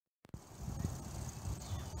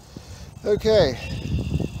Okay.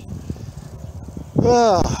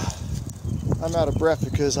 I'm out of breath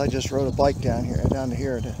because I just rode a bike down to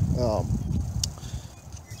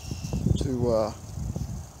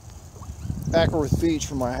Ackworth Beach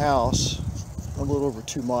from my house, a little over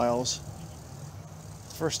 2 miles.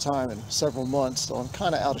 First time in several months, so I'm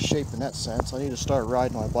kind of out of shape in that sense. I need to start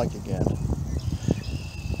riding my bike again.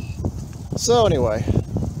 So anyway,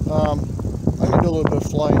 I'm going to do a little bit of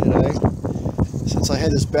flying today. Since I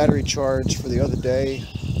had this battery charge for the other day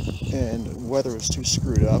and the weather was too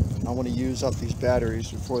screwed up, and I want to use up these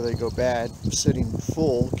batteries before they go bad sitting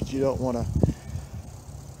full, because you don't want to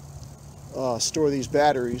store these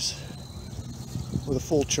batteries with a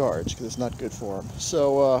full charge because it's not good for them.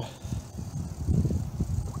 So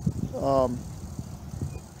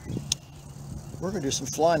we're going to do some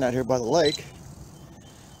flying out here by the lake.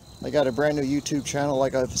 I got a brand new YouTube channel,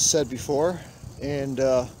 like I've said before, and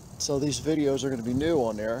so these videos are going to be new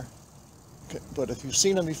on there. Okay, but if you've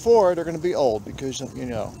seen them before, they're going to be old because, you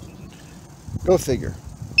know, go figure.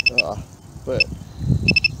 But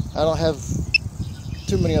I don't have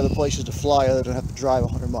too many other places to fly other than have to drive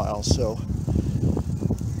 100 miles. So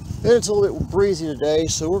and it's a little bit breezy today,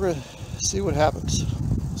 so we're going to see what happens.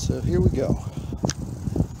 So here we go.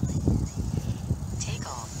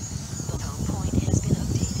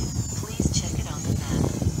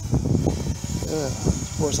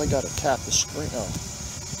 Of course, I gotta tap the screen.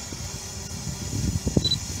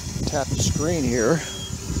 Tap the screen here.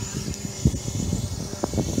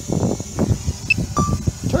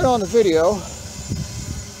 Turn on the video.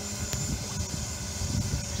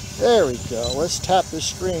 There we go. Let's tap this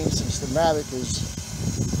screen since the Mavic is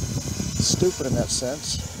stupid in that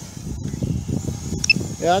sense.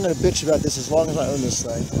 Yeah, I'm gonna bitch about this as long as I own this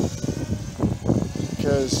thing,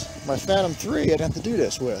 because my Phantom 3 I'd have to do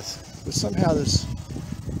this with. But somehow this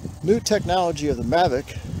new technology of the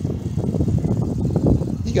Mavic,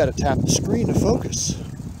 you got to tap the screen to focus,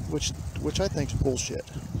 which I think is bullshit.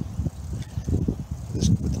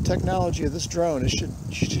 With the technology of this drone, you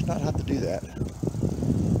should not have to do that.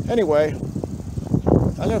 Anyway,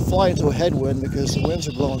 I'm going to fly into a headwind because the winds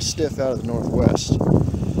are blowing stiff out of the northwest.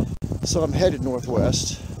 So I'm headed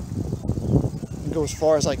northwest and go as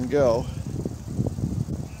far as I can go,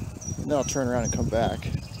 and then I'll turn around and come back.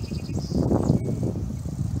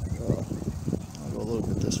 I'll go a little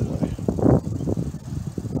bit this way.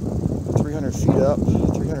 300 feet up,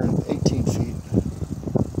 318 feet.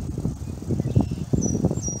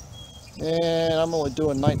 And I'm only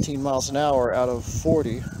doing 19 miles an hour out of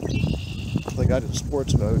 40. I got it in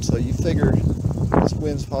sports mode, so you figure this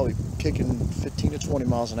wind's probably kicking 15 to 20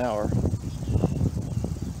 miles an hour.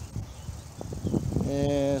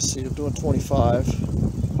 And let's see, I'm doing 25.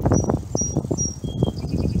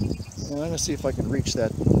 And I'm going to see if I can reach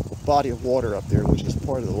that body of water up there, which is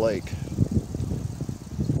part of the lake.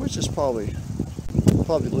 Which is probably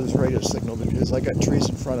lose radio signal because I got trees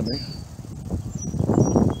in front of me.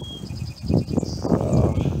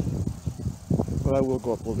 But I will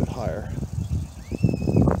go up a little bit higher.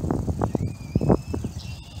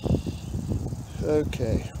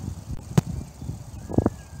 Okay.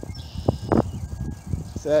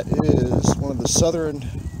 That is one of the southern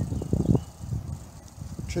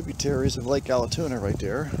tributaries of Lake Allatoona right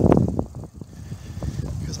there.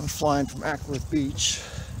 Because I'm flying from Ackworth Beach.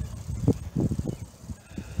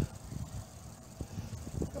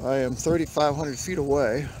 I am 3,500 feet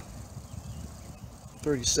away.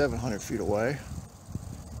 3,700 feet away.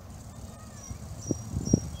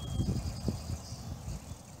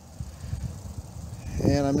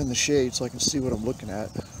 And I'm in the shade so I can see what I'm looking at.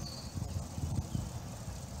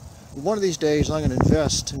 One of these days I'm going to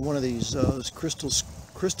invest in one of these crystal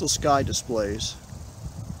sky displays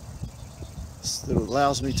that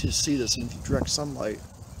allows me to see this in direct sunlight.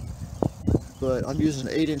 But I'm using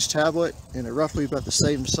an 8-inch tablet and a roughly about the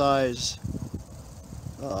same size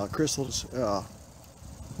crystal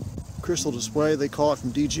display, they call it,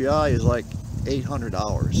 from DJI, is like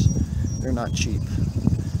 $800. They're not cheap.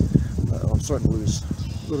 I'm starting to lose a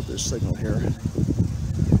little bit of signal here.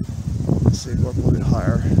 Let's see, go up a little bit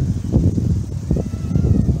higher.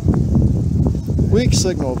 Weak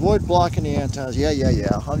signal, avoid blocking the antennas.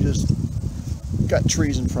 Yeah. I'm just got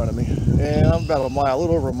trees in front of me. And I'm about a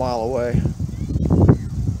little over a mile away.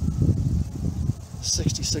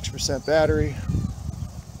 66% battery.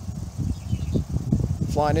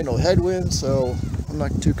 Flying into a headwind, so I'm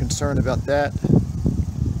not too concerned about that.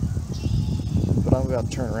 But I'm about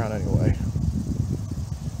to turn around anyway.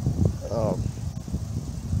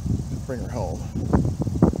 Bring her home.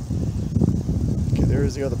 Okay,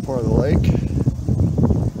 there's the other part of the lake.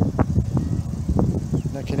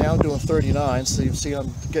 Okay, now I'm doing 39, so you can see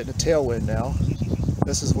I'm getting a tailwind now.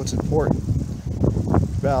 This is what's important.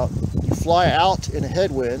 You fly out in a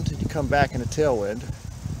headwind, and you come back in a tailwind.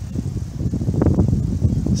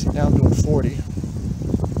 See, now I'm doing 40.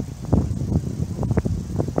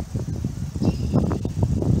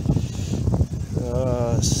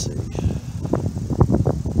 Let's see.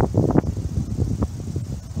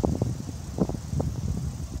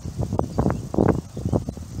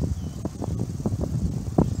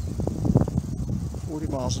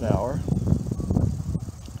 Miles an hour.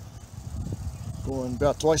 Going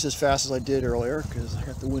about twice as fast as I did earlier because I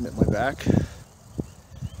got the wind at my back.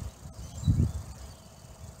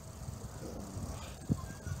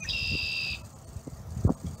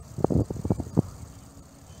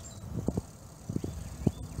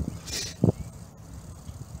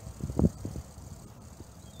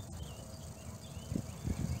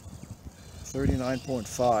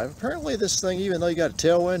 .5. Apparently this thing, even though you got a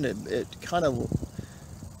tailwind, it kind of,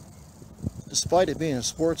 despite it being in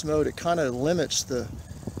sports mode, it kind of limits the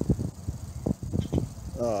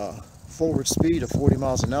forward speed of 40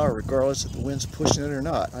 miles an hour regardless if the wind's pushing it or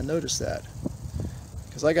not. I noticed that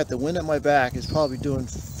because I got the wind at my back. It's probably doing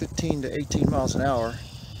 15 to 18 miles an hour,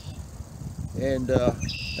 and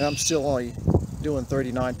I'm still only doing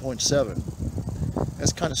 39.7.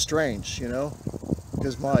 That's kind of strange, you know,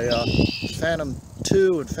 because my Phantom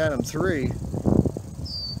 2 and Phantom 3,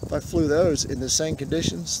 if I flew those in the same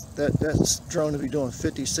conditions, that's drone to be doing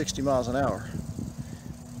 50, 60 miles an hour.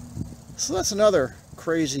 So that's another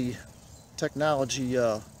crazy technology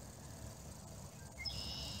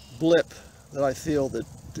blip that I feel that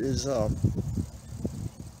is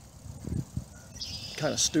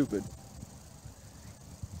kind of stupid.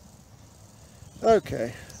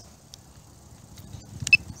 Okay.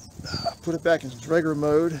 Put it back in regular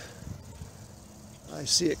mode. I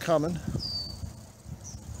see it coming.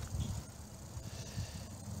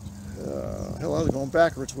 Hell, I was going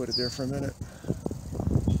backwards with it there for a minute.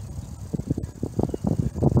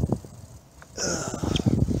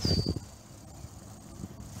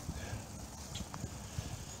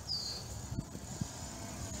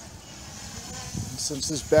 Since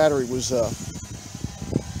this battery was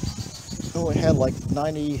only had like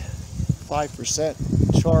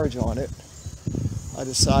 95% charge on it, I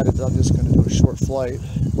decided that I'm just going to do a short flight.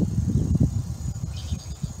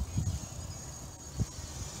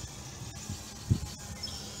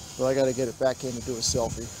 But I got to get it back in to do a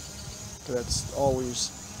selfie, because that's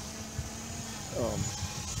always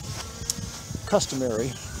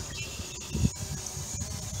customary.